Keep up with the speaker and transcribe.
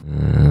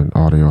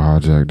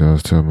Jack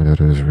does tell me that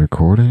it is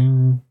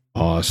recording.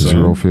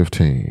 Awesome.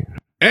 0:15.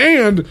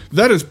 And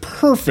that is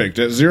perfect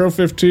at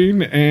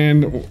 0:15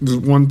 and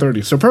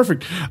 1:30. So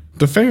perfect.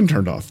 The fan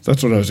turned off.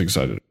 That's what I was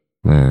excited.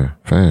 Man,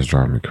 fans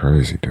drive me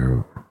crazy,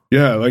 dude.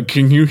 Yeah, like,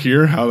 can you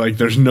hear how, like,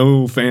 there's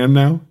no fan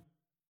now?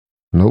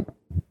 Nope.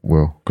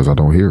 Well, because I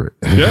don't hear it.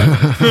 Yeah.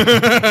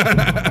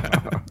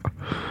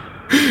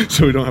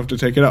 So we don't have to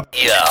take it out.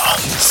 Yeah.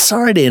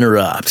 Sorry to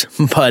interrupt,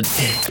 but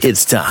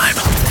it's time.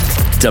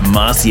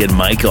 Demasi and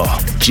Michael,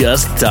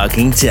 just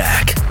talking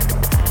tech.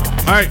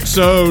 All right,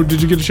 so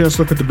did you get a chance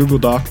to look at the Google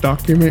Doc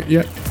document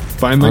yet?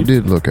 Finally? I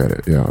did look at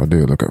it. Yeah, I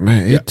did look at it.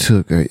 Man, it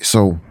took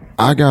so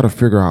I got to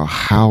figure out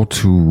how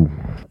to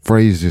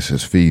phrase this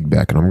as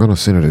feedback, and I'm going to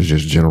send it as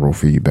just general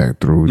feedback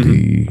through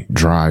the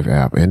Drive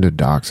app and the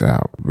Docs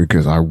app,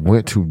 because I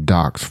went to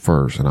Docs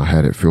first and I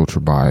had it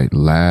filtered by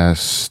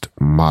last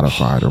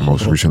modified or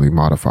most recently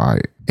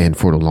modified. And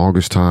for the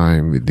longest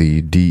time,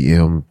 the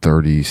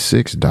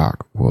DM36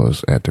 doc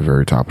was at the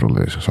very top of the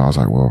list. So I was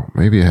like, well,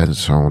 maybe it hadn't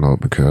shown up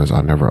because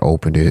I never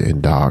opened it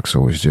in Docs.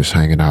 So it's just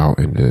hanging out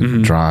in the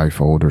Drive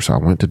folder. So I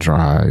went to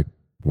Drive,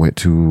 went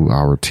to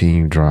our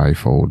team Drive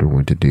folder,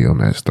 went to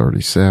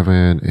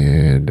DMS37,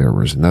 and there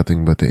was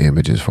nothing but the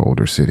images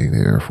folder sitting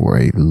there for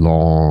a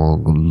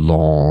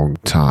long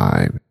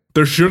time.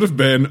 There should have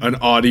been an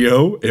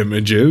audio,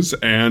 images,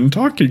 and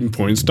talking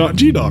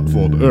points.gdoc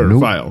folder or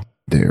file.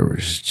 There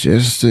was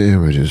just the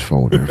images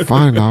folder.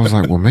 Finally, I was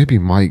like, well, maybe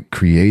Mike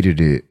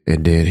created it,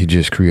 and then he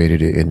just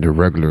created it in the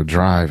regular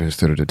Drive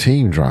instead of the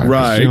team Drive.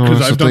 Right,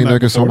 because I've done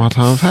that before. So many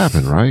times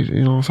happen, right?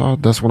 You know, so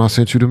that's when I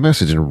sent you the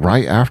message. And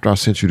right after I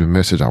sent you the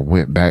message, I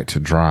went back to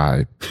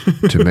Drive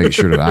to make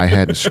sure that I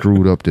hadn't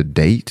screwed up the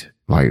date,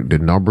 like the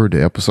number,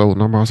 the episode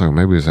number. I was like,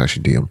 maybe it's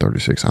actually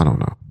DM36. I don't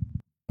know.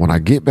 When I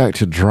get back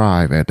to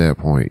Drive at that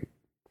point,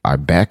 I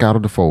back out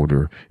of the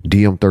folder.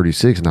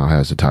 DM36 now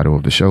has the title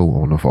of the show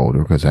on the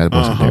folder because that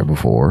wasn't there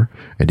before.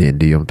 And then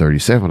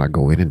DM37, I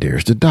go in and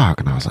there's the doc.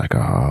 And I was like,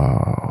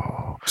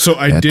 oh. So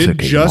I did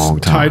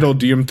just title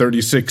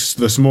DM36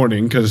 this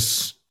morning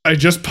because I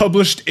just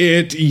published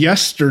it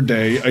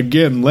yesterday,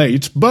 again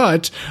late.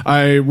 But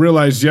I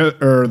realized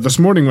this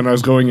morning when I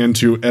was going in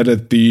to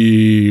edit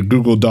the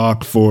Google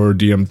Doc for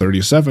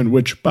DM37,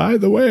 which, by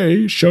the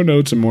way, show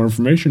notes and more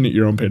information at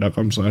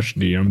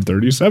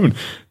yourownpay.com/DM37.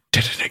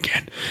 Did it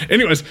again.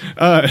 Anyways,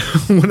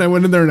 when I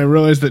went in there and I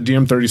realized that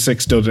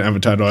DM36 still didn't have a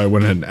title, I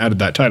went ahead and added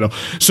that title.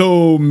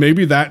 So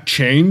maybe that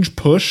change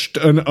pushed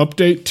an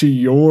update to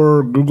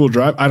your Google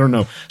Drive. I don't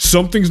know.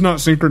 Something's not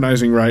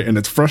synchronizing right, and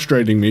it's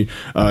frustrating me.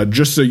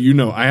 Just so you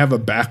know, I have a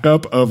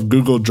backup of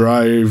Google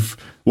Drive,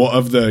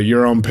 of the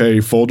Your Own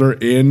Pay folder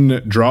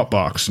in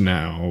Dropbox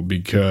now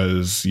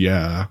because,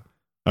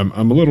 I'm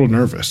a little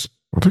nervous.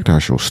 I think the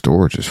actual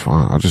storage is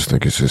fine. I just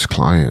think it's his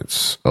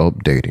clients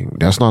updating.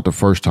 That's not the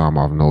first time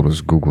I've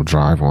noticed Google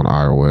Drive on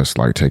iOS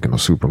like taking a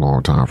super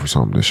long time for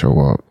something to show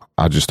up.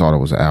 I just thought it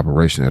was an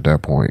aberration at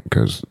that point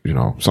because,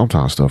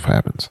 sometimes stuff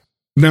happens.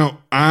 Now,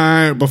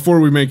 before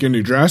we make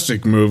any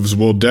drastic moves,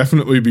 we'll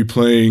definitely be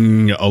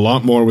playing a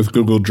lot more with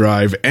Google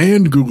Drive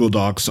and Google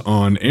Docs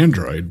on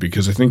Android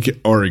because I think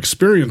our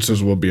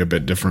experiences will be a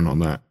bit different on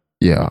that.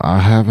 Yeah, I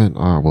haven't,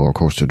 of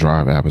course, the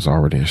Drive app is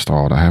already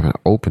installed. I haven't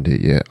opened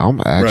it yet.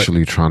 I'm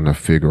actually trying to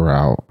figure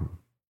out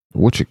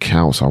which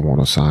accounts I want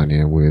to sign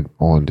in with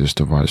on this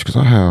device because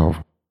I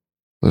have,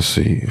 let's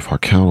see, if I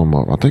count them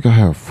up, I think I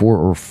have 4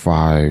 or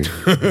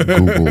 5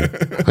 Google,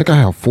 I think I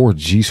have 4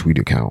 G Suite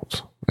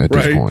accounts at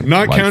this point.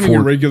 Not counting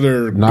your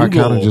regular Not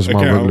Google counting just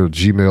account. My regular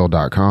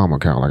gmail.com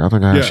account. Like I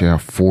think I actually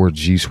have 4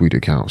 G Suite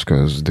accounts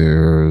because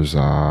there's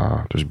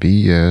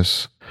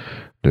BS.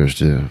 There's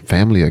the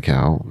family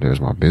account. There's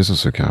my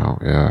business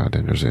account. Yeah,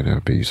 then there's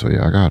NFB. So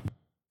yeah, I got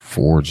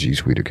 4 G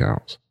Suite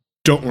accounts.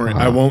 Don't worry,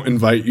 I won't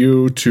invite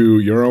you to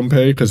Your Own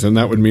Pay because then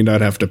that would mean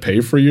I'd have to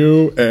pay for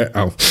you.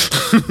 Yeah,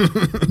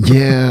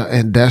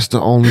 and that's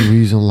the only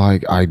reason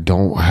like I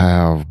don't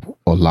have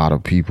a lot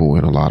of people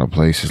in a lot of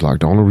places. Like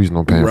the only reason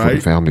I'm paying for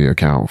the family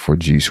account for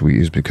G Suite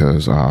is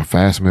because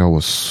Fastmail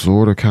was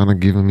sort of kind of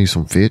giving me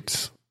some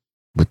fits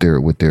with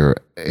their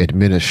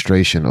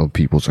administration of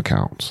people's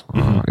accounts.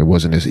 It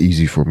wasn't as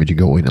easy for me to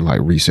go in and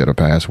like reset a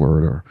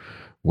password or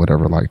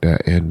whatever like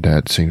that. And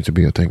that seems to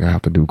be a thing I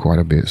have to do quite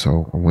a bit.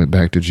 So I went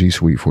back to G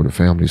Suite for the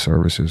family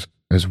services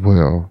as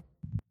well.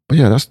 But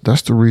yeah,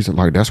 that's the reason.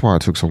 Like that's why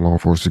it took so long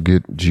for us to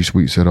get G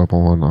Suite set up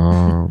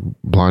on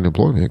blind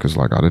employment because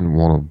like I didn't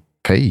want to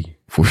pay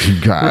for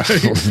you guys.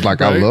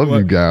 I love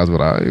you guys,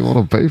 but I didn't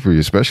want to pay for you,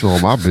 especially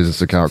on my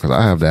business account because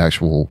I have the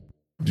actual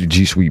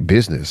G Suite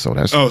business. So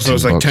that's so it's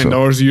like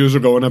 $10 a user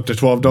going up to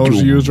 $12 a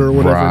user or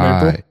whatever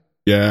in April.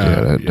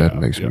 Yeah, that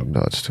makes me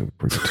nuts too.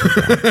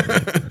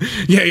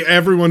 Yeah,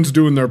 everyone's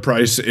doing their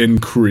price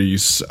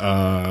increase.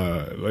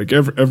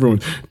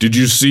 Everyone. Did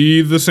you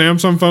see the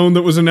Samsung phone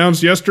that was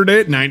announced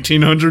yesterday at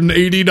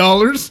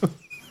 $1,980?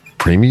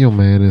 Premium,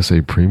 man, it's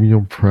a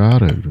premium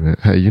product. Man.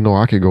 Hey,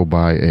 I could go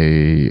buy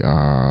a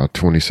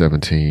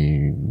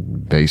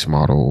 2017 base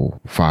model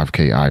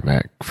 5K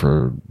iMac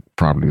for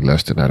probably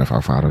less than that if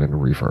I found it in a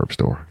refurb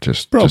store.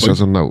 Just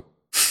as a note.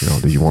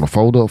 Do you want a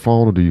fold-up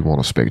phone or do you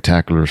want a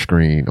spectacular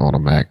screen on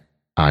a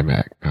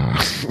iMac?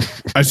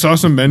 I saw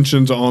some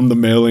mentions on the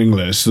mailing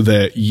list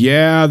that,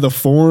 the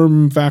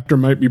form factor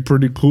might be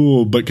pretty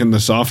cool, but can the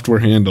software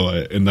handle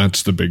it? And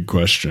that's the big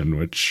question,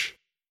 which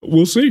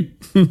we'll see.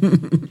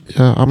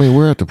 Yeah, I mean,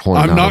 we're at the point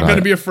I'm not going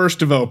to be a first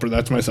developer.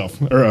 That's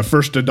myself. Or a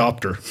first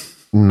adopter.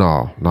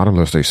 No, not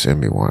unless they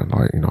send me one.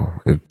 Like,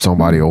 if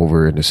somebody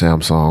over in the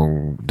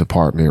Samsung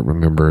department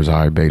remembers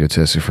I beta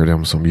tested for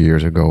them some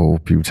years ago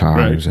a few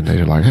times, and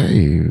they're like,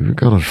 hey, we're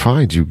going to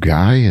find you,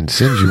 guy, and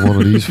send you one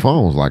of these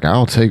phones. Like,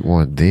 I'll take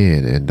one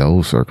then in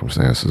those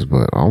circumstances,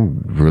 but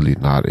I'm really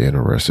not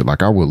interested.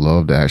 Like, I would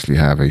love to actually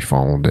have a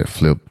phone that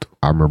flipped.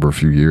 I remember a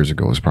few years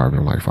ago, it's probably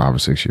like 5 or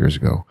 6 years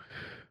ago,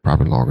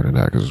 probably longer than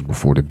that, because it was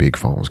before the big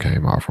phones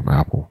came out from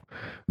Apple.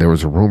 There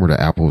was a rumor that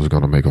Apple was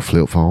going to make a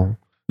flip phone.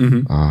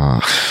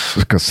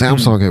 Because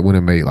Samsung had went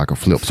and made like a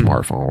flip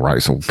smartphone,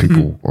 right? So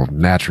people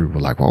naturally were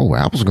like, oh,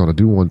 Apple's going to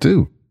do one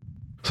too.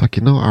 It's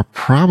like, I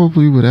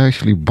probably would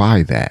actually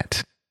buy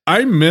that.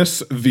 I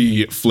miss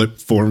the flip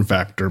form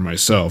factor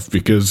myself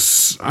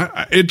because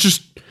it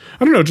just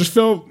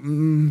felt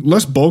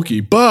less bulky,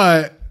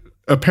 but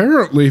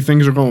apparently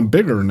things are going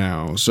bigger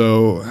now.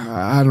 So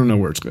I don't know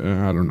where it's going.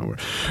 I don't know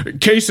where.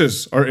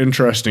 Cases are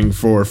interesting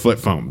for flip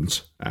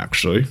phones,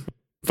 actually.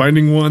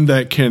 Finding one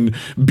that can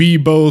be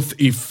both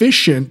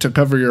efficient to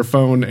cover your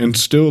phone and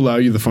still allow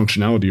you the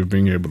functionality of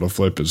being able to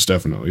flip is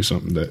definitely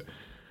something that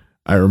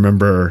I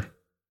remember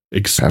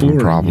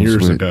exploring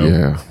years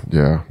ago.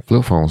 Yeah.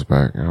 Flip phones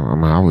back.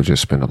 I would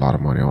just spend a lot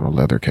of money on a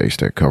leather case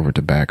that covered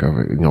the back of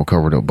it,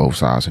 covered up both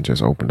sides and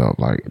just opened up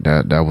like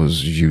that. That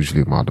was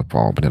usually my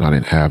default. But then I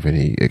didn't have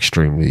any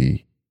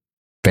extremely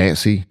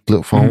fancy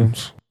flip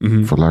phones.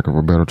 For lack of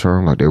a better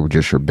term, like they were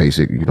just your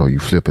basic, you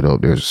flip it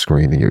up, there's a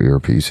screen in your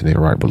earpiece, and then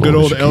right below. Good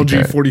old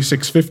LG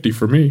 4650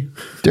 for me.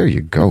 There you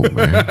go,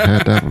 man.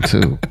 Had that one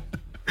too.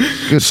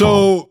 Good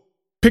phone.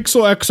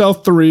 Pixel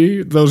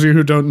XL3, those of you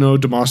who don't know,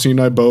 Demasi and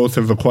I both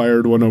have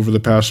acquired one over the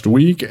past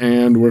week,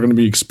 and we're going to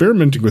be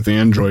experimenting with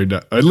Android.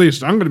 At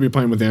least I'm going to be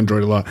playing with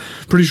Android a lot.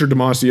 Pretty sure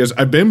Demasi is.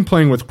 I've been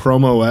playing with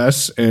Chrome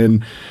OS,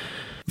 and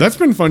that's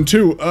been fun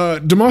too.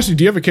 Demasi,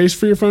 do you have a case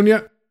for your phone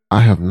yet? I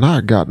have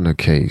not gotten a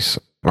case.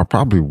 I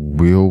probably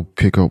will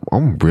pick up.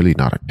 I'm really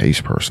not a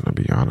case person, to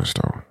be honest,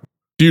 though.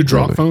 Do you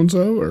drop phones,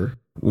 though, or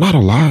not a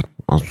lot?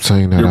 I'm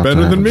saying that you're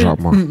better than me. I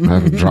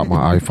haven't dropped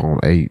my iPhone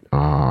 8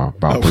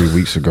 about 3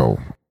 weeks ago,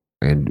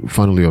 and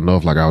funnily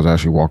enough, like I was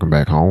actually walking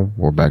back home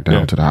or back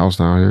down to the house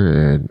down here,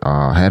 and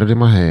had it in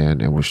my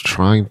hand and was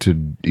trying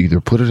to either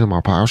put it in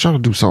my pocket. I was trying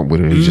to do something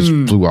with it, and it just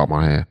flew out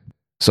my hand.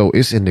 So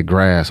it's in the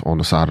grass on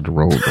the side of the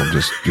road. I'm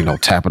just,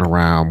 tapping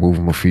around,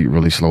 moving my feet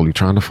really slowly,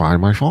 trying to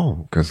find my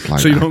phone.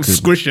 So you don't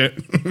squish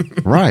it.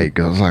 Right.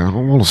 Because I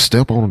don't want to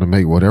step on it to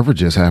make whatever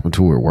just happened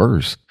to it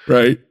worse.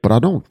 Right. But I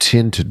don't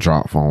tend to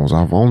drop phones.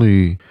 I've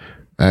only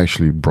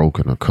actually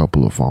broken a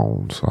couple of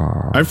phones.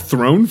 I've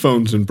thrown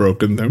phones and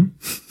broken them.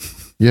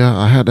 Yeah,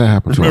 I had that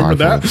happen to an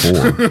Remember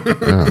iPhone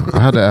 4. Yeah, I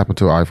had that happen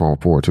to an iPhone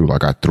 4 too.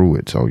 Like I threw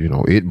it. So,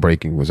 it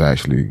breaking was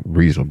actually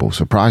reasonable.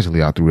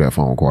 Surprisingly, I threw that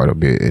phone quite a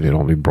bit and it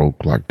only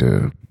broke like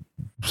the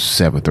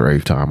 7th or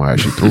 8th time I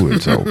actually threw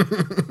it. So,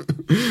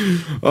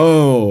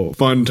 oh,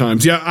 fun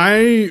times. Yeah,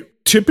 I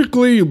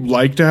typically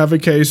like to have a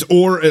case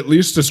or at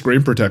least a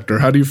screen protector.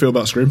 How do you feel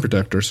about screen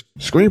protectors?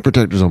 Screen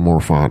protectors I'm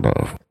more fond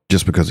of.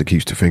 Just because it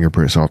keeps the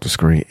fingerprints off the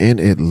screen, and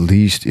at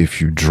least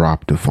if you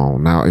drop the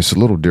phone. Now, it's a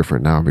little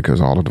different now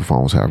because all of the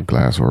phones have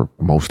glass, or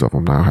most of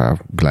them now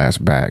have glass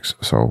backs.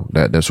 So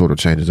that sort of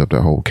changes up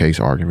that whole case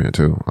argument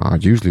too.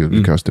 Usually it's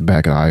because the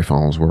back of the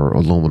iPhones were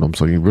aluminum,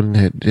 so you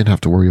really didn't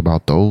have to worry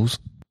about those.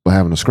 But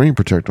having a screen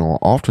protector on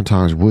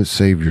oftentimes would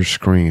save your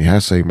screen. It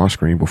has saved my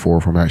screen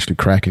before from actually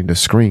cracking the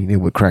screen. It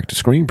would crack the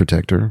screen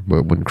protector, but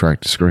it wouldn't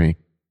crack the screen.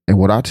 And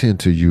what I tend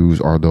to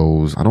use are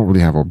those, I don't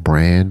really have a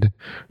brand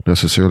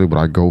necessarily, but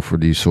I go for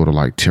these sort of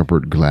like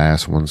tempered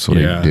glass ones. So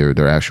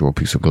they're actual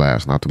piece of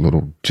glass, not the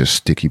little just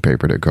sticky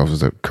paper that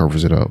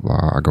covers it up.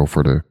 I go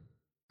for the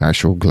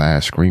actual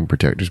glass screen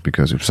protectors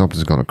because if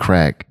something's going to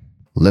crack,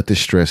 let the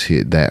stress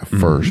hit that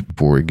first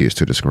before it gets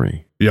to the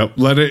screen. Yep.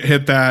 Let it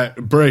hit that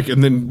break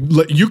and then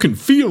you can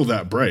feel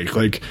that break.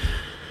 Like,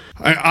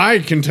 I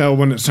can tell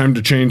when it's time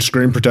to change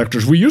screen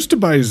protectors. We used to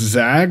buy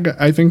Zag,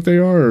 I think they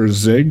are, or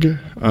Zig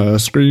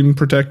screen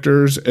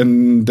protectors,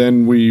 and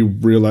then we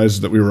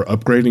realized that we were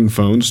upgrading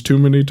phones too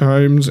many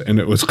times, and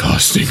it was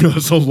costing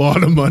us a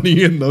lot of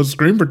money in those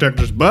screen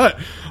protectors. But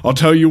I'll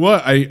tell you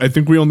what, I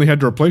think we only had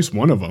to replace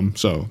one of them,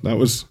 so that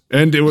was,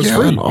 and it was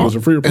free. It was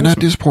a free replacement.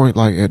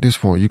 And at this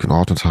point, you can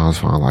oftentimes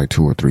find like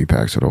 2 or 3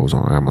 packs of those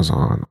on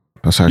Amazon.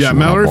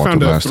 Mallory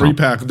found a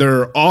 3-pack.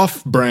 They're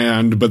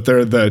off-brand, but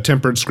they're the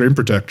tempered screen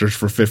protectors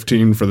for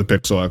 $15 for the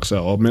Pixel XL.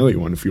 I'll mail you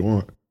one if you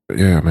want.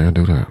 Yeah, man,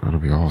 do that. That'll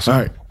be awesome.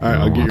 All right,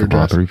 I'll get your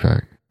address.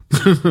 3-pack.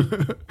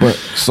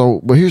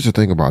 but here's the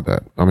thing about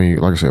that. I mean,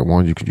 like I said,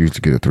 one, you could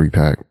usually get a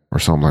 3-pack or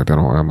something like that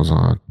on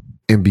Amazon.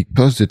 And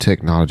because the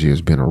technology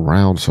has been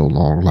around so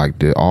long, like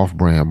the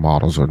off-brand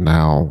models are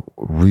now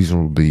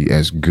reasonably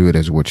as good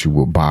as what you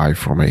would buy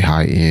from a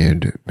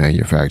high-end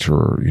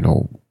manufacturer,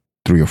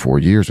 3 or 4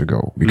 years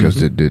ago because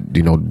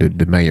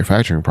the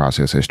manufacturing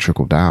process has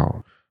trickled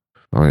down.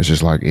 I mean, it's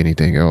just like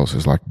anything else.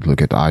 It's like,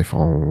 look at the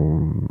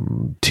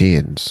iPhone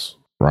 10s,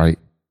 right?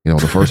 You know,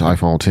 the first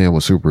iPhone 10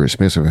 was super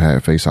expensive and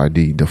had Face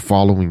ID. The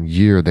following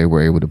year, they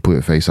were able to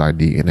put Face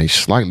ID in a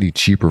slightly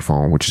cheaper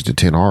phone, which is the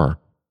 10R,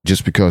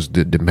 just because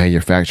the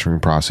manufacturing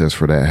process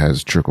for that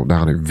has trickled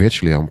down.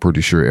 Eventually, I'm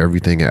pretty sure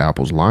everything in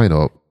Apple's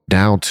lineup,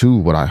 down to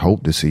what I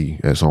hope to see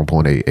at some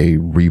point, a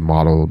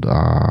remodeled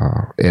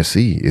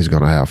SE is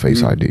going to have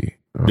Face ID.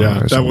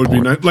 Yeah, that would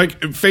be nice.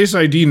 Like, Face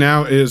ID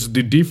now is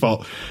the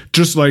default.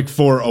 Just like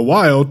for a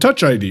while,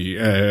 Touch ID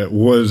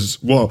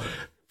was, well,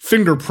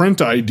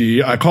 fingerprint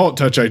ID. I call it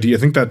Touch ID. I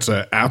think that's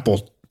an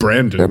Apple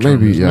branded term.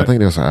 Maybe, yeah, I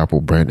think that's an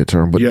Apple branded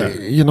term. But,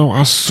 you know,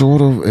 I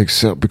sort of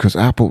accept because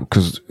Apple,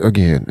 because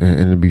again,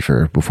 and to be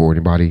fair, before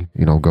anybody,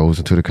 you know, goes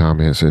into the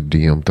comments at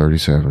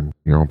DM37,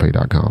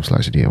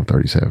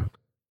 yourownpay.com/DM37.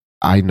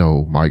 I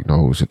know, Mike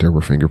knows that there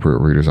were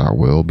fingerprint readers out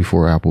well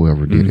before Apple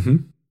ever did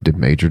it. The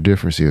major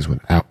difference is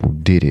when Apple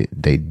did it,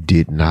 they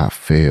did not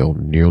fail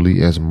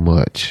nearly as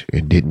much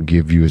and didn't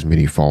give you as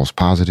many false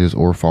positives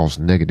or false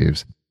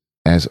negatives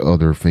as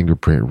other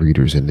fingerprint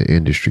readers in the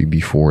industry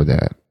before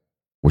that,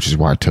 which is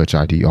why Touch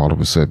ID all of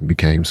a sudden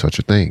became such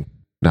a thing.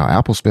 Now,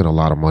 Apple spent a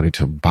lot of money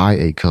to buy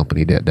a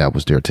company that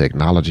was their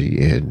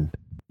technology and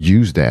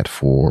use that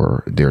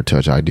for their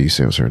Touch ID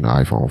sensor in the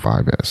iPhone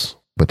 5S.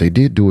 But they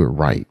did do it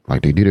right.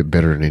 Like, they did it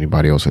better than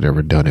anybody else had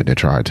ever done it that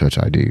tried Touch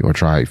ID or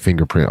tried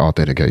fingerprint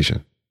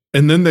authentication.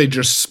 And then they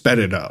just sped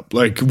it up.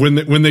 Like, when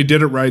they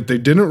did it right, they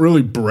didn't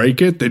really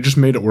break it. They just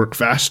made it work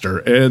faster.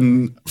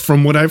 And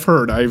from what I've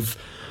heard, I've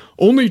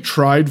only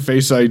tried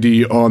Face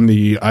ID on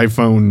the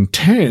iPhone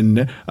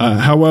 10.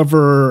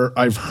 However,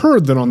 I've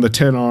heard that on the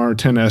 10R,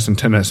 10S, and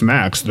 10S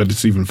Max that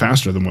it's even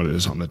faster than what it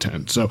is on the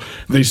 10. So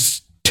they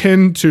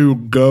tend to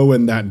go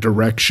in that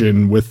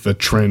direction with the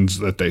trends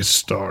that they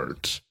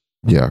start.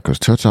 Yeah, because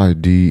Touch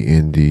ID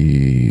in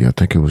I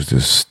think it was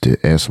the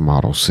S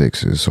Model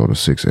 6s, so the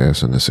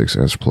 6S and the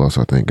 6S Plus,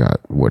 I think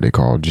got what they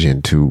call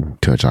Gen 2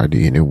 Touch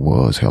ID, and it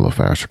was hella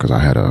faster because I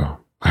had a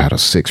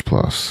 6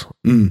 Plus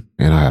and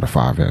I had a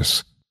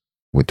 5S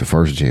with the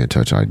first gen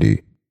Touch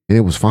ID, and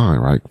it was fine,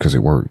 right? Because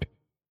it worked.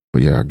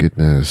 But yeah,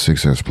 getting the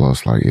 6S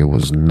Plus, like, it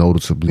was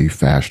noticeably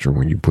faster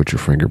when you put your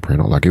fingerprint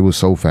on. Like, it was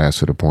so fast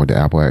to the point that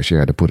Apple actually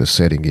had to put a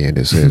setting in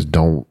that says,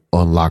 don't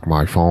unlock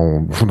my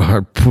phone when I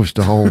push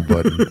the home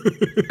button.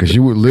 Because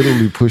you would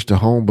literally push the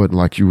home button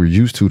like you were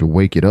used to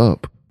wake it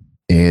up,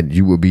 and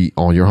you would be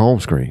on your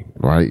home screen,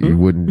 right? You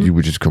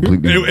would just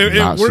completely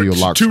not see your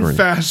lock screen. It worked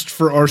too fast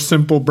for our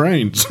simple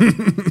brains.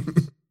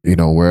 You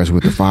know, whereas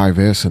with the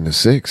 5S and the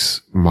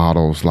 6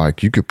 models,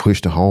 like, you could push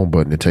the home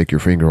button and take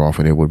your finger off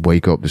and it would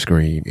wake up the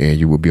screen and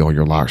you would be on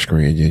your lock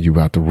screen and you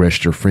have to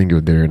rest your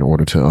finger there in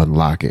order to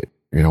unlock it.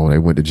 You know, when they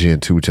went to Gen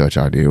 2 Touch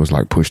ID, it was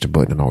like push the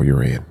button and all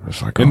you're in.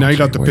 It's like, and now you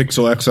got the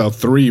Pixel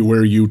XL3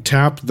 where you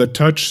tap the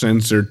touch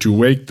sensor to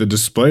wake the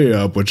display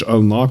up, which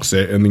unlocks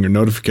it, and then your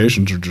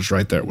notifications are just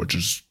right there, which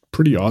is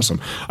pretty awesome.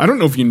 I don't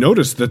know if you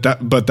noticed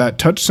but that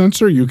touch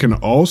sensor you can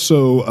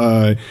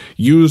also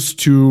use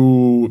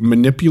to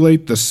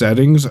manipulate the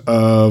settings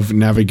of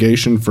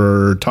navigation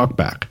for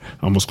TalkBack.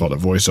 I almost called it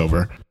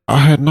voiceover. I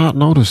had not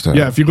noticed that.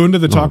 Yeah, if you go into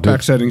the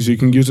TalkBack settings, you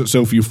can use it.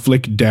 So if you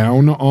flick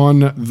down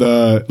on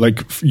the,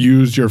 like,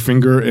 use your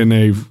finger in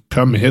a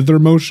come hither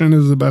motion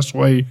is the best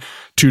way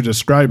to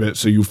describe it.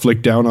 So you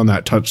flick down on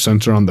that touch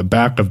sensor on the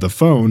back of the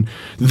phone,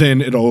 then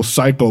it'll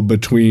cycle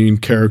between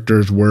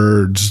characters,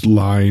 words,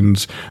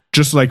 lines,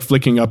 just like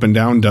flicking up and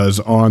down does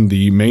on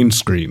the main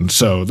screen.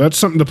 So that's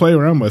something to play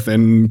around with,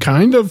 and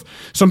kind of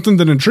something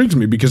that intrigues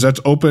me because that's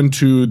open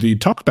to the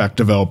TalkBack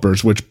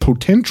developers, which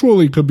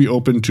potentially could be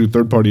open to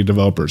third-party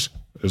developers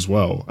as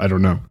well. I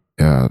don't know.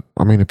 Yeah,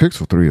 I mean, the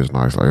Pixel 3 is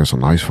nice. Like, it's a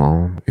nice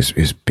phone.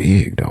 It's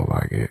big, though.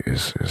 Like,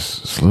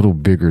 it's a little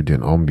bigger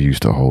than I'm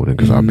used to holding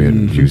because I've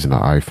been using the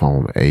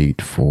iPhone 8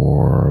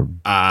 for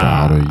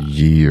about a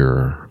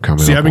year.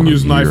 I've been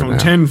using the iPhone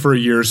 10 for a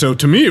year, so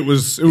to me it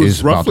was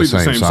roughly the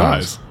same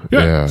size.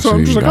 Yeah, so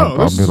I'm just like,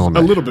 I've been on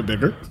a little bit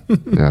bigger.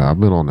 Yeah,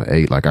 I've been on the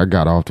 8. Like, I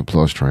got off the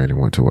Plus train and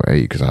went to an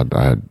 8 because I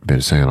had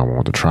been saying I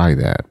wanted to try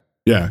that.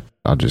 Yeah.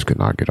 I just could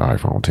not get an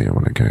iPhone 10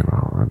 when it came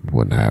out. It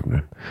wasn't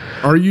happening.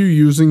 Are you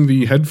using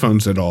the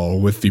headphones at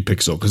all with the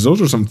Pixel? Because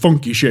those are some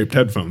funky shaped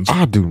headphones.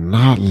 I do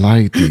not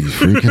like these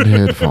freaking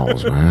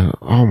headphones, man.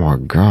 Oh my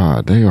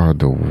God. They are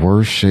the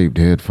worst shaped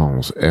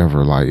headphones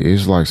ever. Like,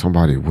 it's like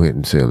somebody went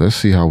and said, let's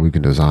see how we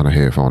can design a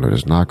headphone that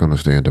is not going to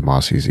stay in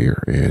Demasi's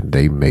ear. And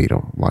they made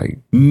them. Like,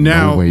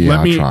 now,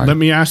 let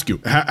me ask you,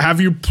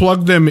 have you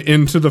plugged them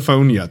into the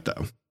phone yet,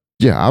 though?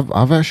 Yeah,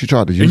 I've actually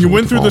tried to use. And you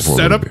went through the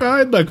setup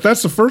guide? Like,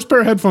 that's the first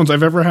pair of headphones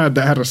I've ever had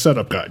that had a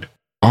setup guide.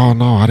 Oh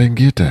no, I didn't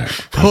get that.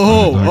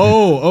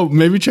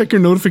 Maybe check your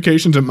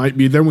notifications. It might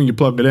be there when you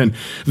plug it in.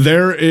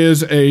 There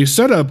is a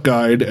setup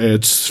guide.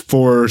 It's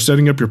for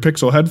setting up your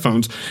Pixel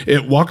headphones.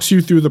 It walks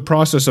you through the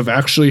process of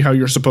actually how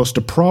you're supposed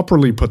to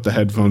properly put the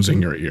headphones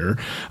in your ear,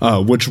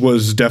 which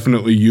was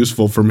definitely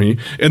useful for me.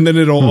 And then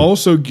it'll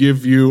also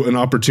give you an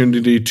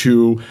opportunity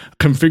to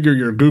configure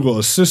your Google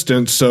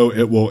Assistant so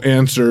it will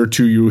answer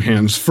to you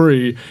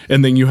hands-free,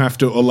 and then you have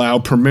to allow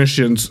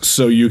permissions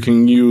so you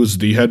can use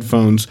the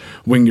headphones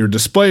when your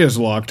display is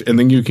locked, and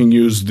then you can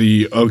use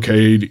the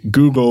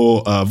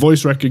Google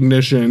voice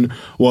recognition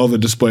while the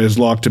display is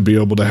locked to be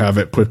able to have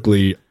it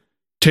quickly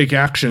take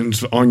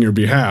actions on your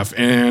behalf.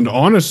 And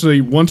honestly,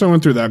 once I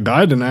went through that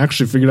guide and I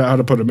actually figured out how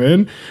to put them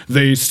in,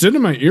 they sit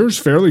in my ears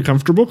fairly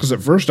comfortable, because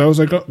at first I was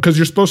like, because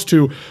you're supposed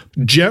to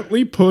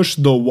gently push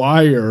the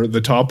wire,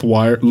 the top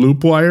wire,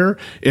 loop wire,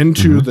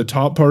 into the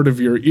top part of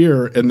your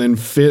ear and then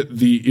fit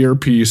the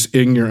earpiece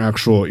in your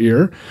actual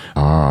ear.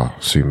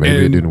 See,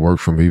 maybe it didn't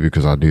work for me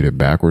because I did it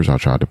backwards. I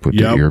tried to put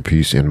the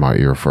earpiece in my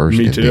ear first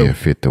then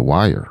fit the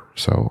wire.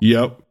 So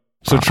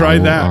So try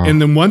that. And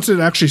then once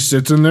it actually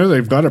sits in there,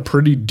 they've got a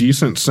pretty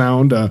decent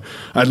sound.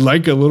 I'd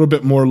like a little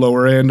bit more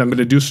lower end. I'm going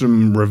to do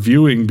some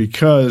reviewing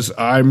because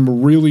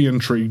I'm really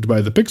intrigued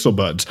by the Pixel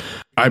Buds.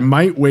 I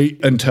might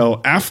wait until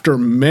after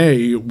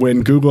May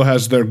when Google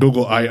has their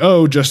Google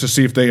I.O. just to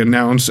see if they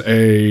announce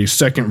a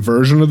second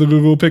version of the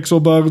Google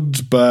Pixel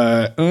Buds,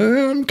 but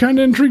I'm kind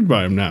of intrigued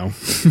by them now.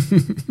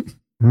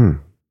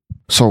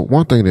 So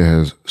one thing that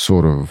has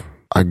sort of,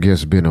 I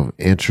guess, been of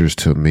interest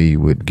to me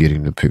with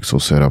getting the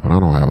Pixel set up, and I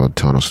don't have a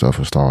ton of stuff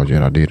installed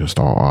yet. I did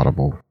install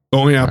Audible. The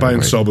only app I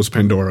installed was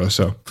Pandora,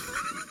 so.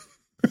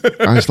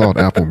 I installed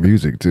Apple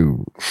Music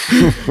too.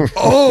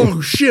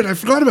 Oh shit! I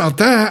forgot about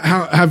that.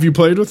 How have you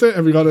played with it?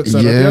 Have you got it set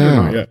up yet or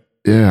not yet?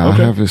 Yeah,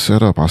 okay. I have it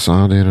set up. I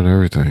signed in and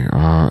everything.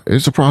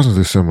 It's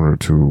surprisingly similar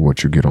to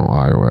what you get on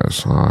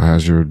iOS. It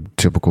has your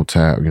typical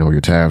tab,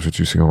 your tabs that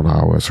you see on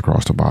iOS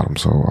across the bottom.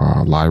 So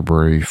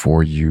library,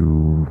 For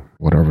You,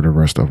 whatever the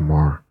rest of them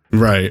are.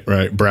 Right.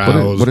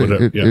 Browse.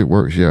 It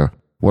works, yeah.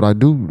 What I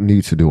do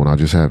need to do, and I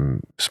just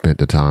haven't spent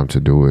the time to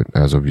do it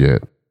as of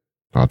yet,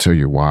 I'll tell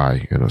you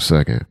why in a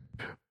second,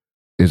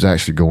 is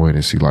actually go in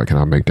and see, can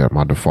I make that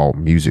my default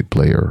music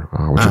player,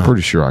 which I'm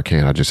pretty sure I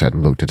can. I just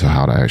hadn't looked into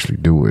how to actually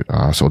do it.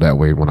 So that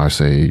way when I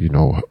say,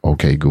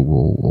 okay,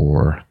 Google,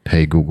 or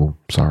hey, Google,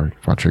 sorry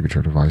if I triggered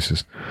your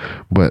devices,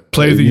 but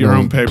play your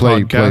own pay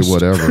podcast. Play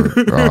whatever.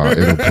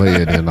 It'll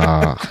play it in,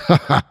 I'm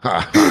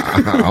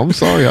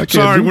sorry, I can't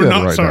sorry, do we're that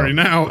not right sorry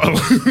now.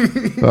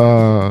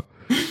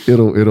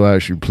 It'll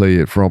actually play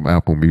it from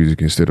Apple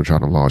Music instead of trying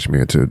to launch me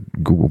into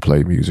Google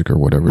Play Music or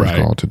whatever it's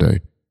called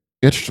today.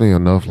 Interestingly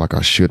enough,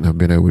 I shouldn't have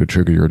been able to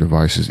trigger your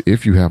devices.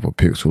 If you have a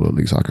Pixel, at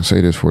least I can say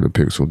this for the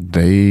Pixel,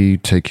 they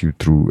take you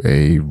through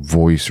a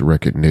voice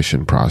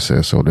recognition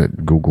process so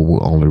that Google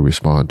will only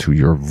respond to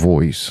your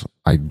voice.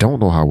 I don't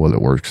know how well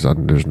it works because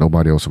there's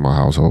nobody else in my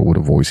household with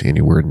a voice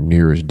anywhere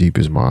near as deep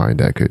as mine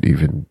that could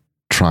even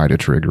try to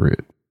trigger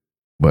it.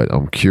 But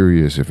I'm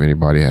curious if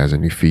anybody has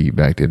any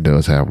feedback that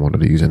does have one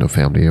of these in a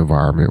family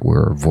environment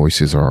where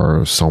voices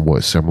are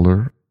somewhat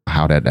similar,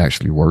 how that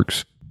actually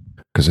works.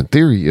 Because in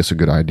theory, it's a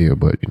good idea,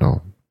 but,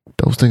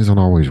 those things don't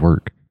always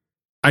work.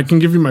 I can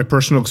give you my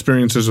personal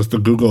experiences with the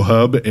Google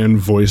Hub and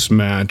Voice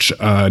Match,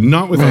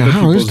 not with other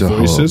people's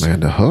voices. Hub,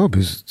 man? The Hub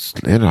is,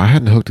 and I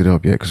hadn't hooked it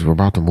up yet because we're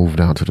about to move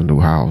down to the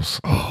new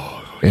house.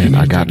 And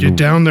I got to get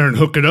down there and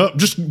hook it up.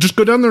 Just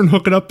go down there and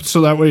hook it up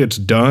so that way it's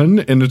done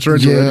and it's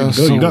ready to go.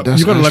 So you got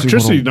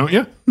electricity, don't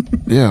you?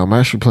 Yeah, I'm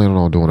actually planning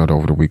on doing that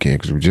over the weekend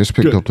because we just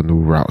picked up the new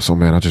route. So,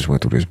 man, I just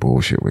went through this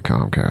bullshit with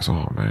Comcast.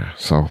 Oh,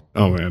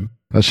 man.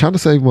 I was trying to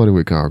save money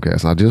with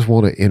Comcast. I just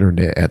want an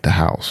internet at the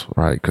house,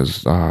 right?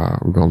 Because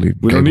we're going to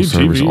leave cable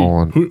service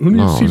on. Who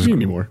needs TV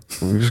anymore?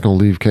 We're just going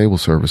to leave cable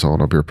service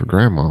on up here for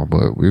grandma,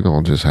 but we're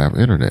going to just have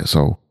internet.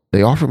 So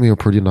they offered me a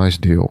pretty nice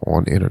deal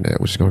on the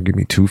internet, which is going to give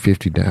me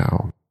 $250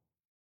 down.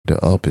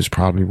 The up is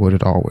probably what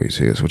it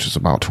always is, which is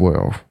about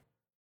 $12.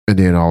 And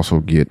then also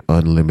get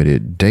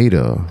unlimited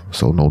data,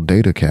 so no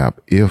data cap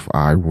if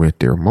I rent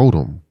their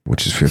modem,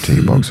 which is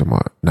 $15 a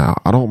month. Now,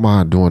 I don't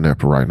mind doing that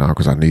for right now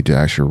because I need to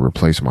actually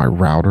replace my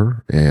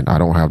router, and I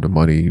don't have the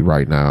money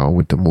right now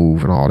with the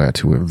move and all that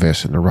to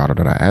invest in the router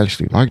that I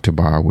actually like to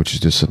buy, which is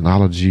the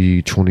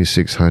Synology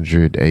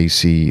 2600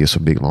 AC. It's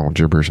a big long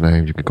gibberish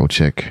name. You can go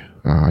check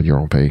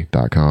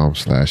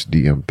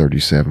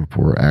yourownpay.com/DM37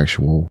 for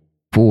actual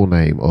full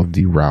name of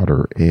the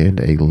router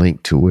and a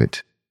link to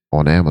it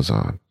on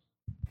Amazon.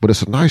 But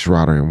it's a nice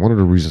router, and one of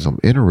the reasons I'm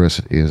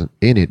interested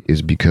in it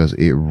is because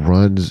it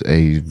runs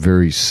a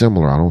very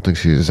similar, I don't think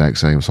it's the exact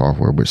same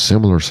software, but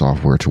similar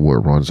software to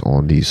what runs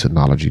on the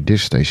Synology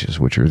dish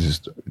stations, which are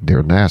just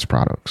their NAS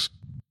products.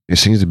 It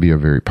seems to be a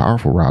very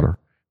powerful router.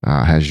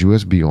 Has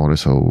USB on it,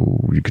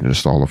 so you can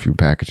install a few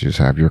packages,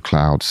 have your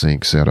cloud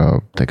sync set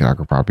up. Think I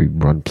could probably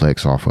run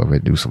Plex off of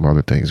it, do some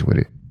other things with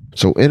it.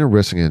 So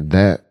interesting in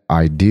that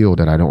ideal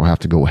that I don't have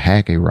to go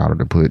hack a router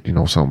to put,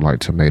 something like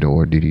Tomato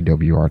or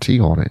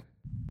DDWRT on it.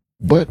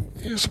 but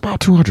it's about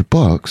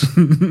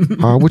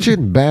 $200, which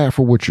isn't bad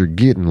for what you're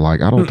getting.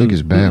 Like, I don't think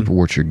it's bad for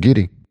what you're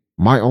getting.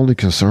 My only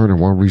concern, and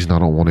one reason I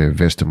don't want to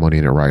invest the money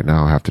in it right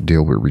now, have to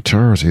deal with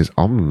returns, is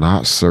I'm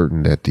not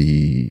certain that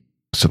the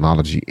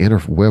Synology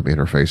web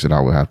interface that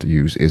I would have to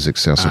use is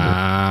accessible.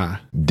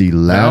 The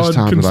last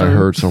time that I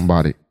heard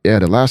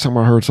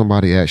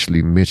somebody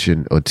actually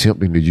mention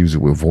attempting to use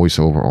it with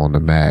VoiceOver on the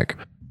Mac,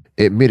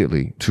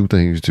 admittedly, two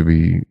things to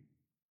be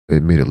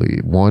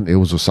admittedly. One, it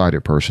was a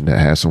sighted person that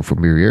had some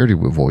familiarity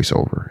with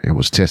VoiceOver and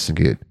was testing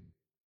it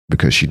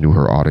because she knew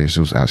her audience.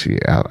 It was actually,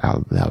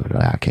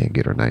 I can't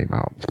get her name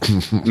out.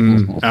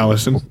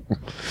 Allison.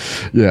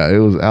 Yeah, it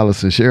was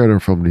Allison Sheridan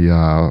from the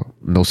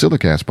No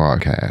Silicast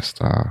podcast,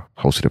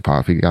 hosted at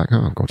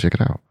podfeed.com. Go check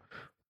it out.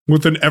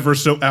 With an ever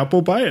so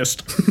Apple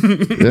biased.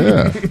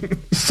 Yeah.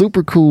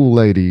 Super cool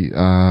lady.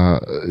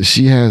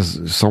 She has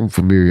some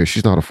familiar.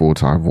 She's not a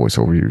full-time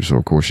voiceover user, so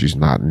of course she's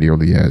not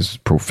nearly as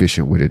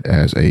proficient with it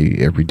as a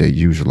everyday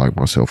user like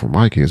myself or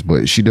Mike is,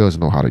 but she does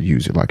know how to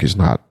use it. Like, it's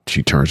not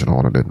she turns it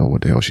on and doesn't know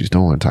what the hell she's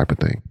doing type of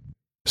thing.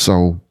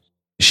 So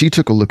she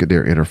took a look at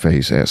their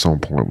interface at some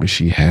point when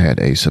she had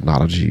a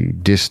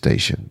Synology disk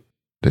station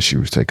that she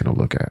was taking a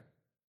look at.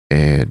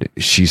 And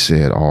she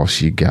said all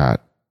she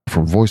got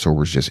from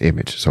VoiceOver is just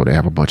image. So they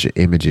have a bunch of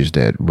images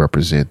that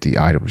represent the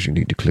items you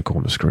need to click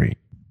on the screen.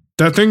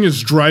 That thing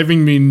is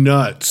driving me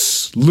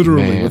nuts.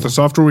 Literally, with the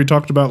software we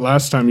talked about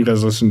last time you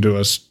guys listened to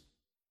us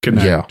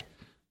connect.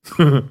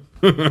 Yeah.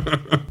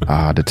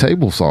 The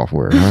table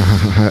software,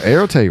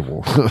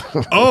 Airtable.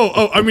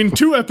 I mean,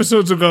 2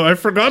 episodes ago, I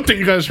forgot that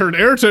you guys heard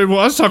Airtable.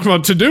 I was talking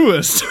about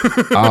Todoist.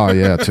 Oh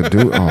yeah,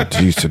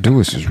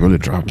 Todoist is really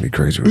driving me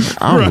crazy.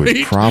 I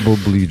would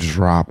probably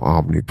drop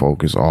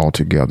OmniFocus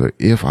altogether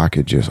if I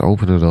could just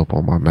open it up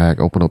on my Mac,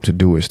 open up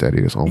Todoist, that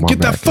is, on my Mac.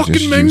 Get that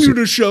fucking menu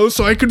to show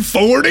so I can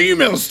forward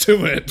emails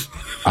to it.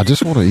 I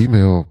just want to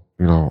email,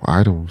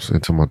 items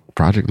into my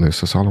project list.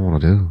 That's all I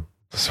want to do.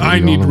 I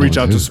need to reach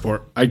out to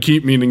support. I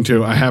keep meaning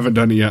to. I haven't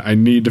done it yet. I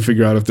need to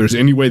figure out if there's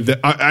any way that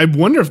I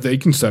wonder if they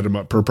can set them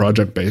up per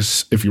project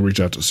base. If you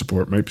reach out to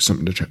support, might be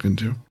something to check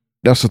into.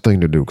 That's the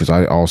thing to do, because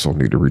I also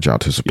need to reach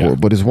out to support. Yeah.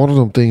 But it's one of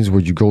them things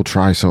where you go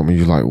try something and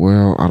you're like,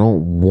 well, I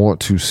don't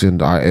want to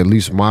send. At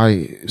least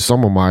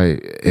some of my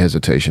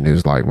hesitation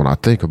is like, when I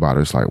think about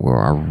it, it's like, well,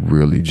 I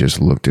really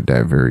just looked at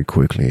that very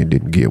quickly and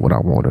didn't get what I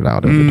wanted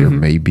out of it. There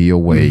may be a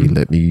way.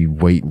 Let me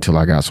wait until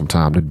I got some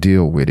time to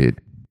deal with it.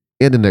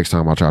 And the next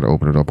time I try to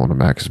open it up on the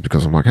Mac is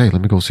because I'm like, hey,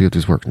 let me go see if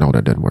this works. No,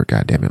 that doesn't work.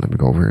 God damn it. Let me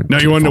go over here. Now,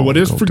 you want to know what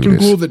is freaking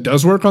cool that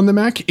does work on the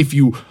Mac? If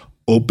you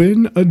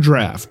open a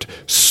draft,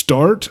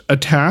 start a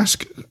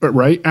task,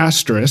 right?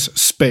 Asterisk,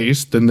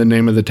 space, then the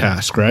name of the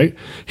task, right?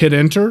 Hit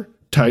enter,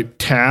 type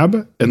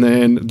tab, and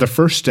then the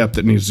first step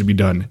that needs to be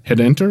done. Hit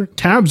enter,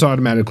 tab's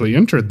automatically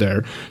entered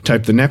there.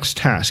 Type the next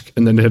task,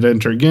 and then hit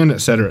enter again, et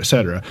cetera, et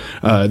cetera.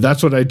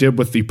 That's what I did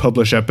with the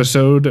publish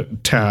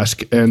episode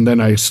task, and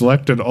then I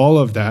selected all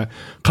of that,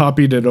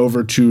 copied it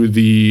over to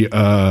the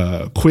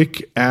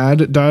quick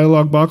add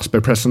dialog box by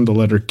pressing the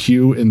letter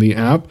Q in the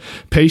app,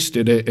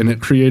 pasted it, and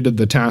it created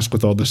the task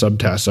with all the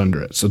subtasks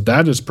under it. So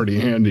that is pretty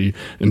handy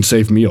and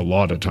saved me a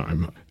lot of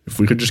time. If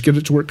we could just get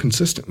it to work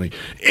consistently.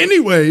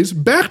 Anyways,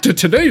 back to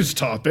today's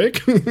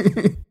topic.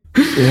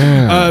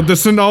 The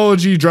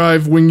Synology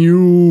drive,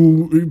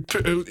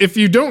 if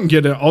you don't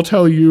get it, I'll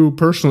tell you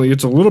personally,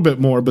 it's a little bit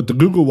more, but the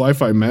Google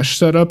Wi-Fi mesh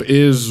setup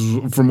is,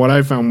 from what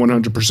I found,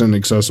 100%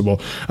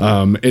 accessible.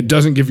 It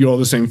doesn't give you all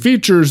the same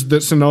features that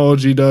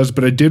Synology does,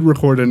 but I did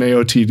record an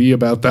AOTD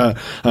about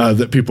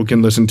that people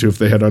can listen to if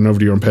they head on over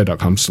to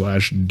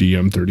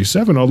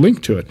yourmpad.com/DM37. I'll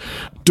link to it.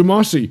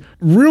 Demasi,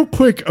 real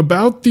quick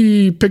about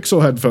the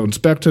Pixel headphones,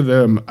 back to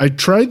them. I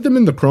tried them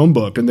in the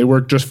Chromebook and they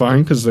worked just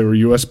fine because they were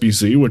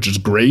USB-C, which is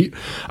great.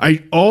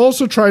 I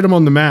also tried them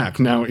on the Mac.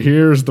 Now,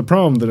 here's the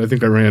problem that I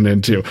think I ran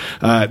into.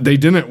 They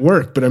didn't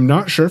work, but I'm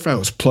not sure if I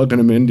was plugging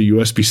them into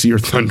USB-C or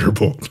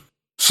Thunderbolt.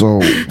 So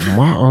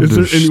my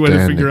understanding... Is there any way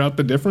to figure out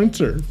the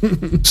difference? Or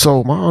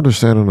So my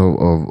understanding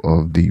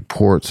of the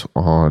ports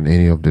on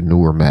any of the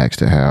newer Macs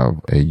that have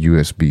a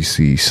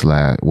USB-C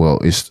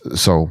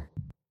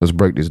let's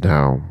break this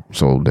down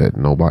so that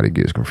nobody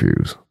gets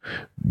confused.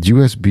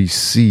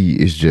 USB-C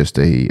is just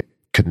a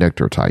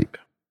connector type.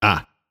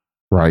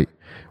 Right?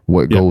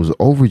 What goes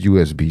over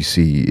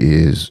USB-C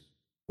is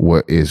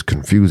what is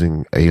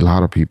confusing a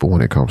lot of people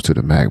when it comes to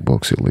the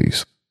MacBooks, at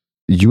least.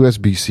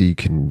 USB-C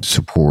can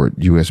support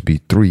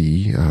USB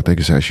 3. I think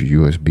it's actually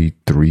USB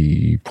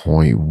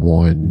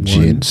 3.1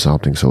 Gen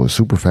something. So it's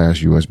super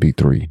fast USB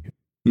 3.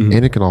 Mm-hmm.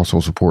 And it can also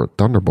support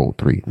Thunderbolt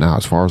 3. Now,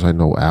 as far as I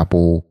know,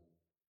 Apple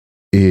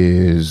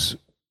is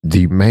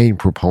the main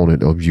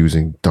proponent of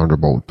using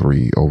Thunderbolt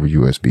 3 over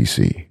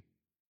USB-C.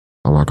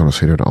 I'm not going to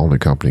say they're the only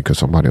company because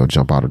somebody will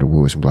jump out of the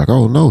woods and be like,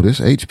 oh, no,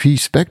 this HP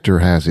Spectre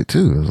has it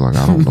too. It's like,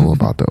 I don't know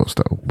about those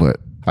though. But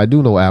I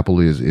do know Apple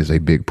is a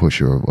big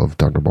pusher of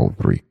Thunderbolt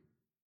 3.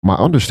 My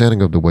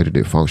understanding of the way that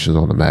it functions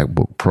on the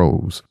MacBook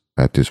Pros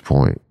at this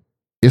point,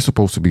 it's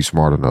supposed to be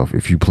smart enough.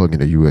 If you plug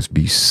in a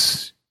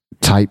USB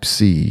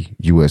Type-C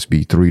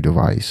USB 3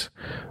 device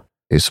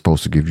it's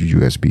supposed to give you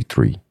USB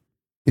 3.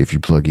 If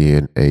you plug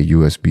in a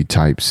USB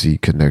Type-C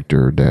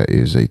connector that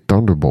is a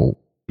Thunderbolt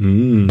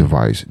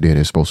device, then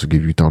it's supposed to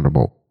give you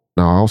Thunderbolt.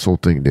 Now, I also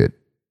think that,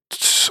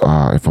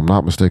 if I'm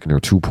not mistaken, there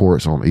are 2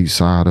 ports on each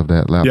side of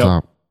that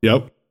laptop.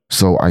 Yep.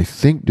 So I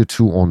think the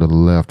 2 on the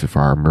left, if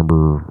I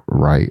remember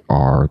right,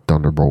 are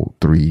Thunderbolt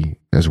 3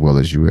 as well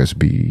as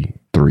USB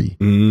 3.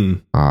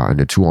 And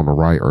the 2 on the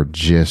right are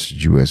just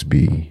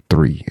USB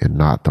 3 and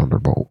not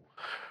Thunderbolt.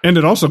 And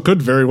it also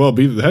could very well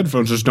be that the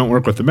headphones just don't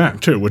work with the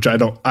Mac too, which I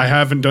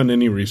haven't done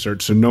any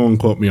research, so no one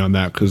quote me on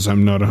that because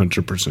I'm not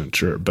 100%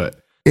 sure. But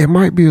it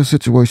might be a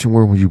situation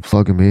where when you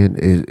plug them in,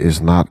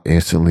 it's not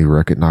instantly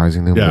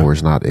recognizing them or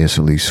it's not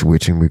instantly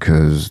switching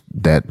because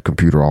that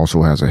computer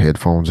also has a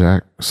headphone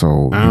jack.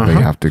 So you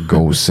may have to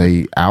go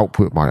say,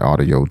 output my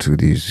audio to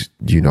these,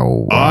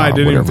 I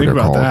didn't even think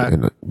about that.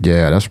 And,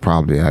 that's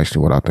probably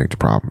actually what I think the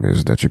problem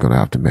is, that you're going to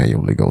have to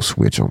manually go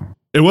switch them.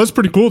 It was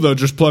pretty cool, though,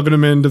 just plugging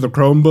them into the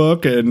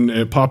Chromebook, and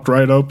it popped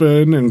right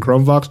open in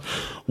Chromevox,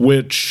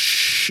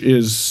 which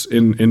is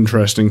an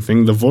interesting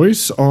thing. The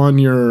voice on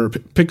your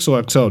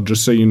Pixel XL,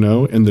 just so you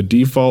know, and the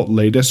default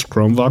latest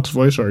Chromevox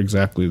voice are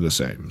exactly the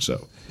same.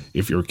 So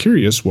if you're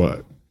curious,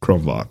 what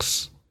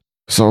Chromevox?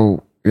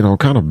 So,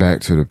 kind of back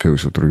to the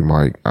Pixel 3,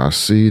 Mike, I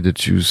see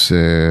that you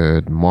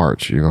said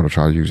March you're going to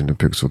try using the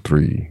Pixel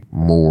 3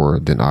 more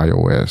than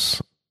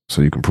iOS.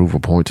 So you can prove a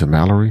point to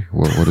Mallory?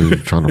 What are you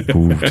trying to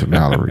prove to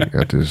Mallory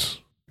at this?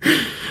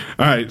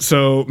 All right.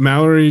 So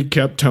Mallory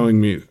kept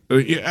telling me,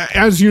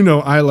 as you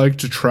know, I like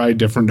to try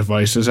different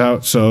devices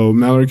out. So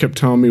Mallory kept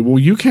telling me, well,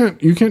 you can't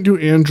do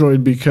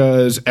Android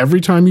because every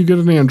time you get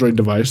an Android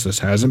device, this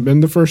hasn't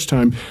been the first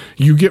time,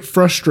 you get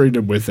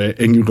frustrated with it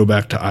and you go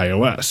back to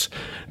iOS.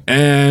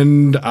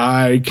 And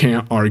I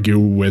can't argue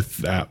with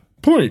that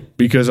point,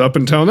 because up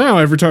until now,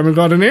 every time I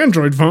got an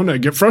Android phone, I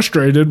get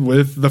frustrated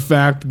with the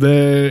fact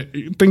that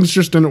things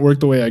just didn't work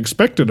the way I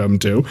expected them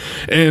to.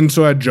 And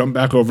so I'd jump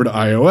back over to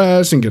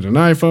iOS and get an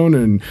iPhone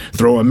and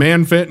throw a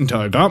man fit until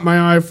I got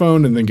my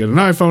iPhone, and then get an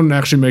iPhone and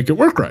actually make it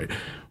work right.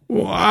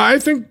 Well, I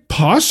think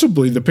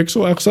possibly the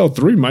Pixel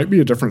XL3 might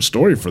be a different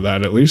story for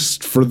that, at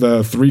least for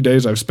the 3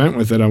 days I've spent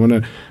with it. I want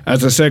to,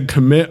 as I said,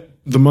 commit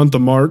the month of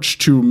March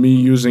to me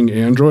using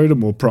Android,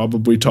 and we'll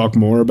probably talk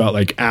more about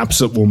like apps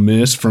that we'll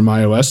miss from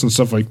iOS and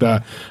stuff like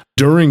that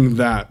during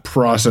that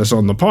process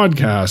on the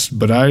podcast.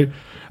 But I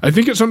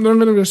think it's something I'm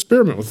going to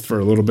experiment with for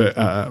a little bit.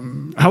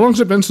 How long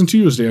has it been since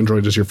you used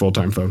Android as your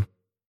full-time phone?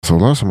 So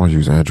last time I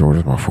used Android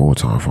as my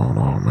full-time phone,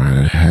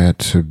 it had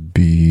to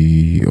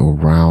be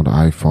around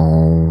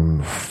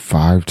iPhone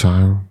 5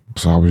 time.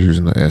 So I was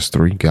using the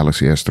S3,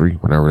 Galaxy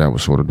S3, whenever that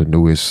was sort of the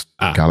newest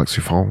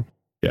Galaxy phone.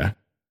 Yeah.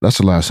 That's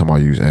the last time I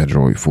used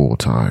Android full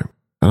time.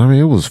 And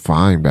it was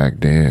fine back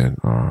then.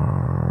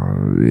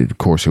 Of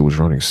course, it was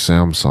running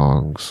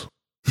Samsung's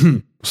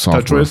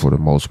software for the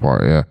most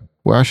part. Yeah.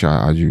 Well, actually,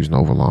 I used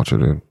Nova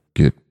Launcher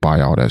to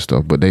buy all that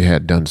stuff, but they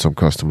had done some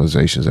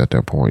customizations at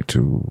that point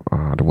to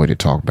the way the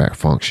TalkBack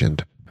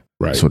functioned.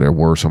 Right. So there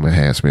were some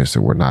enhancements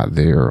that were not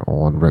there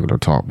on regular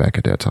TalkBack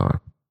at that time.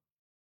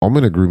 I'm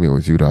in agreement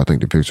with you that I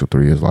think the Pixel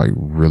 3 is like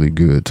really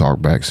good.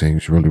 TalkBack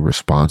seems really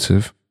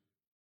responsive.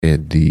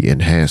 And the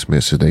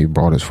enhancements that they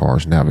brought as far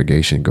as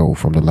navigation go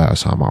from the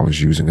last time I was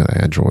using an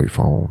Android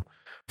phone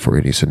for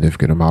any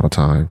significant amount of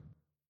time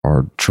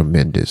are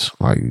tremendous,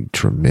 like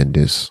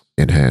tremendous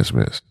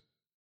enhancements.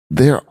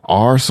 There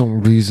are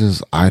some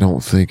reasons I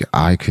don't think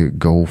I could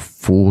go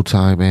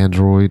full-time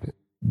Android,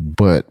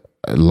 but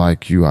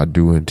like you, I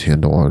do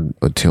intend on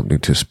attempting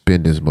to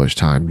spend as much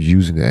time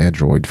using the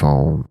Android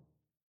phone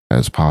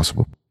as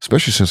possible,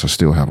 especially since I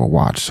still have a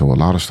watch. So a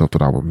lot of stuff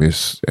that I would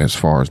miss as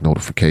far as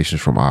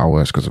notifications from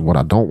iOS, because what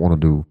I don't want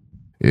to do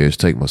is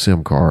take my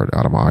SIM card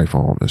out of my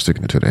iPhone and stick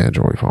it into the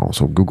Android phone.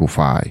 So Google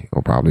Fi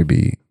will probably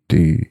be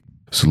the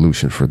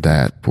solution for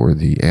that for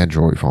the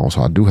Android phone.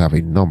 So I do have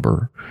a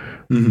number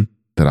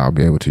that I'll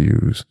be able to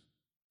use,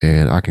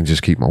 and I can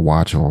just keep my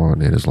watch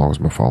on, and as long as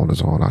my phone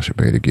is on, I should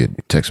be able to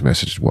get text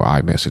messages,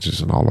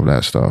 iMessages and all of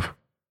that stuff.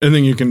 And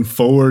then you can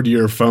forward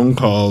your phone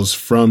calls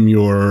from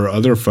your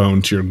other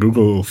phone to your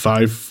Google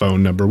Fi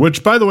phone number,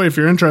 which, by the way, if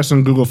you're interested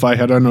in Google Fi,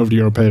 head on over to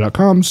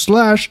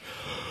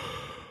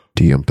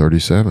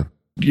europay.com/DM37.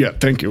 Yeah,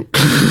 thank you.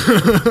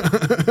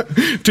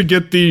 To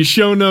get the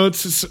show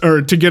notes,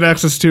 or to get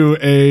access to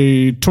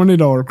a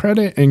 $20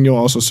 credit, and you'll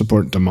also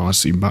support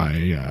Demasi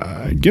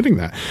by getting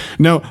that.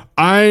 Now,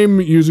 I'm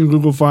using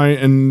Google Fi,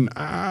 and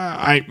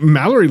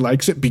Mallory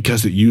likes it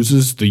because it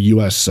uses the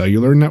US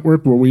cellular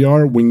network where we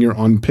are. When you're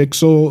on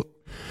Pixel,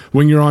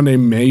 when you're on a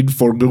made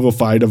for Google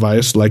Fi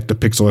device like the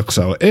Pixel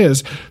XL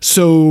is,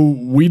 so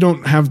we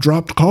don't have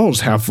dropped calls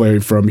halfway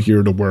from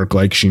here to work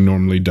like she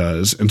normally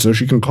does. And so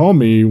she can call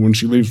me when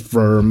she leaves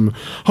from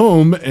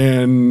home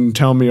and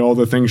tell me all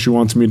the things she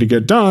wants me to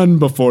get done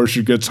before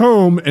she gets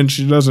home, and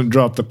she doesn't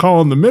drop the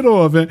call in the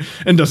middle of it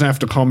and doesn't have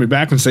to call me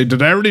back and say,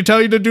 did I already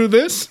tell you to do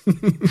this?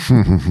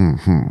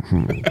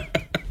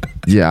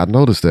 Yeah, I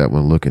noticed that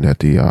when looking at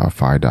the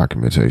Fi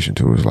documentation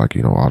too. It's like,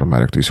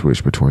 automatically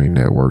switch between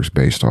networks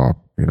based off,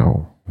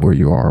 where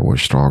you are,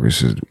 what's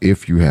strongest is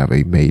if you have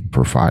a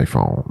made-for-5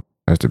 phone,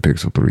 as the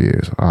Pixel 3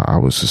 is, I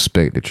would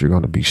suspect that you're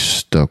going to be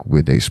stuck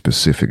with a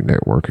specific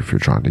network if you're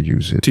trying to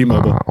use it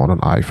on an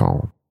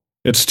iPhone.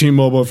 It's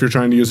T-Mobile if you're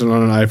trying to use it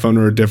on an iPhone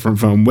or a different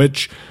phone,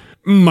 which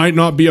might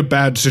not be a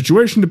bad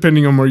situation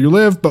depending on where you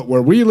live, but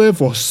where we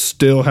live, we'll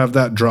still have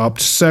that dropped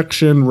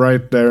section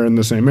right there in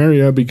the same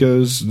area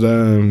because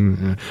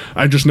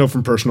I just know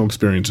from personal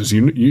experiences,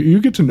 you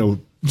get to know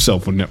cell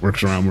phone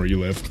networks around where you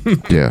live.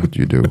 Yeah,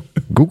 you do.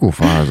 Google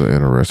Fi is an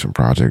interesting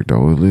project,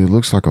 though. It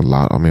looks like a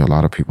lot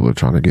of people are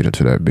trying to get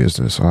into that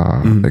business.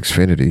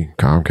 Xfinity,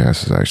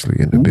 Comcast is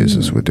actually in the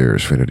business with their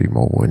Xfinity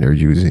Mobile, and they're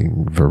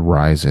using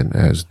Verizon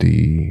as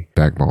the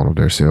backbone of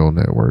their cell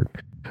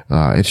network.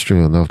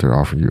 Interestingly enough, they're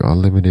offering you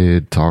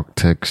unlimited talk,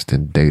 text,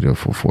 and data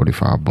for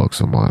 $45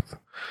 a month.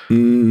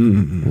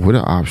 With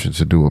an option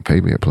to do a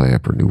payment plan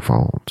for new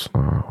phones,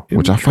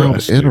 which I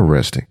found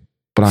interesting.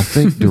 But I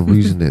think the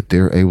reason that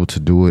they're able to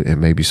do it,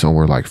 and maybe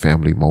somewhere like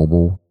Family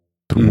Mobile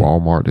through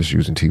Walmart that's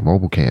using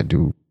T-Mobile can't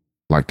do,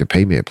 like the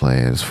payment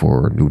plans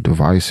for new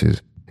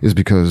devices, is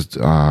because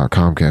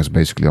Comcast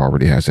basically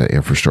already has that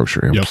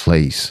infrastructure in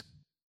place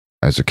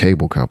as a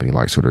cable company.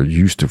 Like, so they're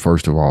used to,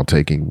 first of all,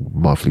 taking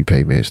monthly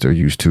payments. They're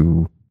used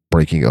to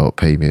breaking up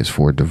payments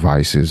for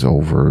devices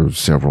over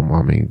several.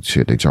 I mean,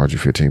 shit, they charge you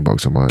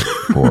 $15 a month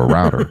for a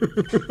router.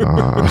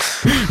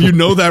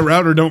 That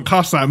router don't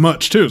cost that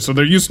much too, so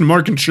they're used to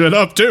marking shit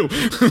up too.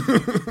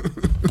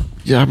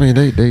 Yeah, I mean,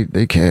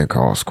 they can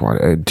cost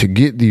quite to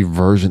get the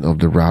version of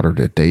the router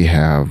that they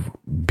have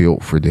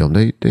built for them.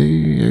 They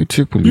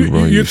typically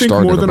run. You think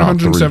more than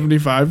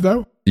 175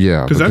 though?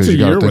 Yeah, because that's a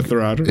year with the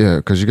router. Yeah,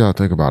 because you got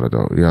to think about it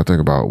though. You got to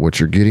think about what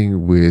you're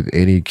getting with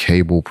any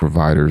cable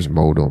provider's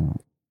modem.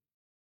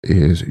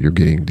 Is you're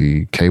getting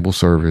the cable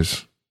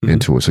service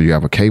into it. So you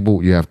have a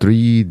cable, you have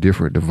 3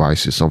 different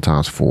devices,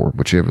 sometimes 4,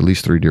 but you have at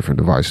least 3 different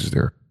devices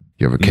there.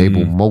 You have a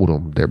cable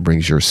modem that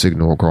brings your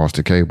signal across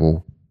the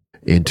cable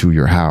into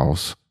your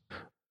house.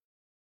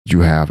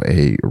 You have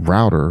a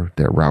router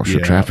that routes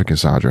your traffic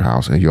inside your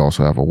house, and you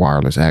also have a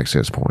wireless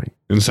access point.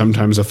 And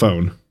sometimes a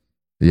phone.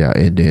 Yeah,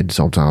 and then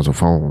sometimes a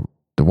phone.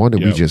 The one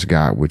that we just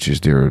got, which is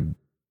their,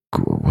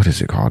 what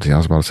is it called? I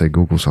was about to say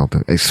Google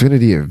something.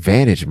 Xfinity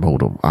Advantage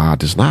modem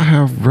does not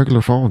have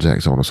regular phone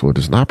jacks on it, so it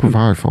does not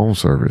provide phone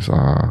service.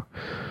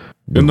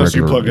 Unless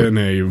you plug in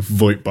a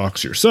VoIP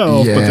box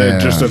yourself, but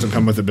that just doesn't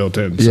come with it built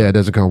in. So. Yeah, it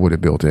doesn't come with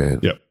it built in.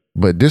 Yep.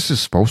 But this is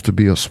supposed to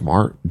be a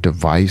smart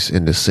device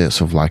in the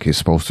sense of like it's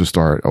supposed to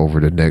start over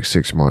the next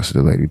 6 months,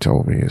 the lady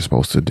told me. It's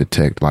supposed to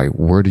detect like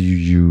where do you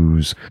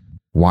use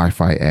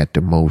Wi-Fi at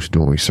the most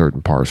during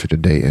certain parts of the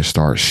day and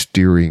start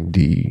steering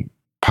the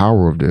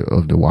power of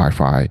the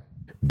Wi-Fi,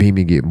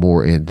 beaming it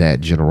more in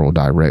that general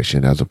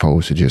direction as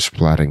opposed to just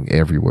splatting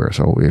everywhere.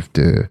 So if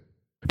the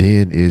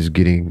den is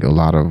getting a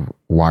lot of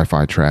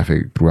Wi-Fi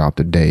traffic throughout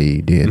the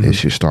day, then it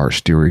should start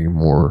steering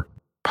more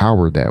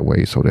power that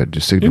way so that the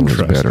signal is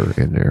better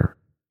in there.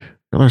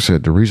 And like I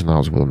said, the reason I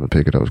was willing to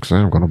pick it up is because I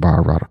am going to buy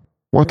a router.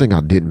 One thing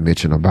I didn't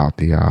mention about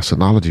the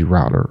Synology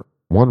router,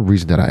 one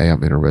reason that I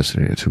am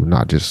interested in it too,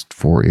 not just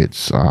for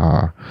its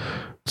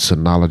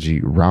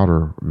Synology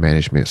router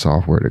management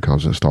software that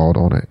comes installed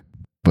on it,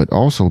 but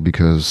also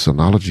because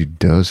Synology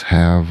does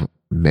have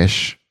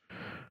mesh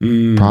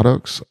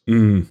products.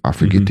 I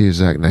forget the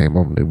exact name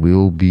of them. It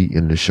will be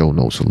in the show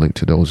notes, a link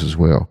to those as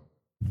well.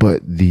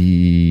 But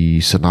the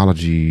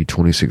Synology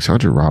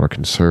 2600 router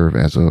can serve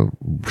as a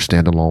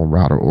standalone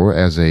router or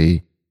as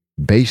a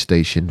base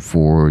station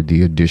for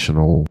the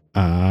additional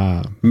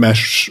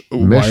mesh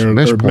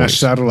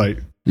satellite.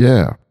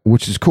 Yeah,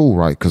 which is cool,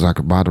 right? Because I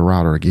could buy the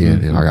router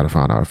again and I got to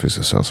find out if it's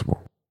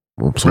accessible.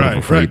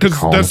 Right.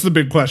 Because that's the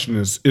big question: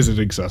 is it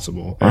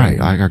accessible?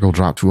 Right. I got to go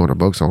drop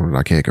 $200 on it.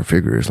 I can't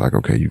configure it. It's like,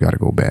 okay, you got to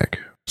go back.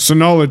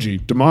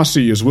 Synology.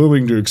 Demasi is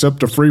willing to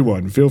accept a free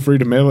one. Feel free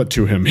to mail it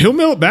to him. He'll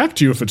mail it back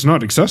to you if it's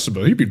not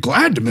accessible. He'd be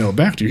glad to mail it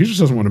back to you. He just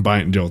doesn't want to buy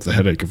it and deal with the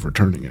headache of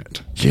returning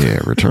it. Yeah,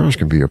 returns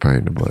can be a pain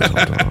in the butt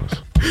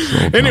sometimes.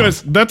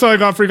 Anyways, that's all I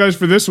got for you guys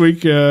for this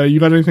week. You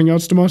got anything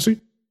else, Demasi?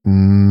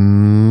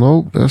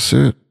 Nope, that's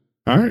it.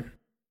 All right.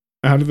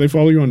 How do they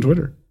follow you on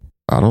Twitter?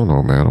 I don't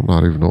know, man. I'm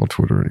not even on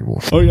Twitter anymore.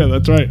 Oh, yeah,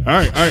 that's right. All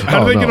right.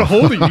 How do they get a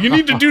hold of you? You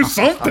need to do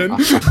something.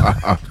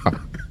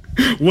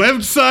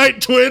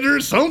 Website, Twitter,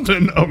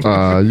 something.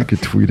 You can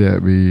tweet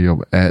at me.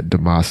 I'm at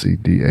Damashe,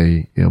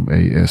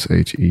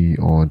 DAMASHE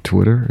on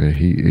Twitter. And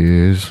he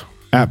is...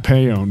 at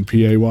Payon,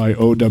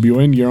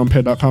 PAYOWN,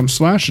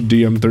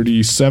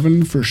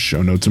 yourownpay.com/DM37 for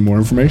show notes and more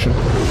information.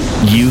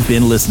 You've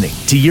been listening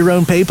to Your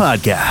Own Pay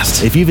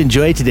Podcast. If you've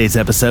enjoyed today's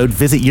episode,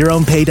 visit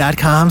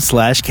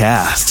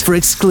yourownpay.com/cast for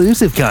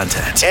exclusive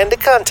content and to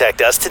contact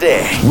us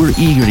today. We're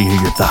eager to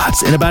hear your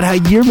thoughts and about how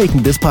you're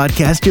making this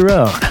podcast your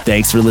own.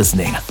 Thanks for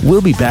listening.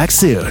 We'll be back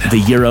soon.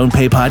 The Your Own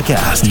Pay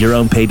Podcast,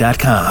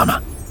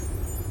 yourownpay.com.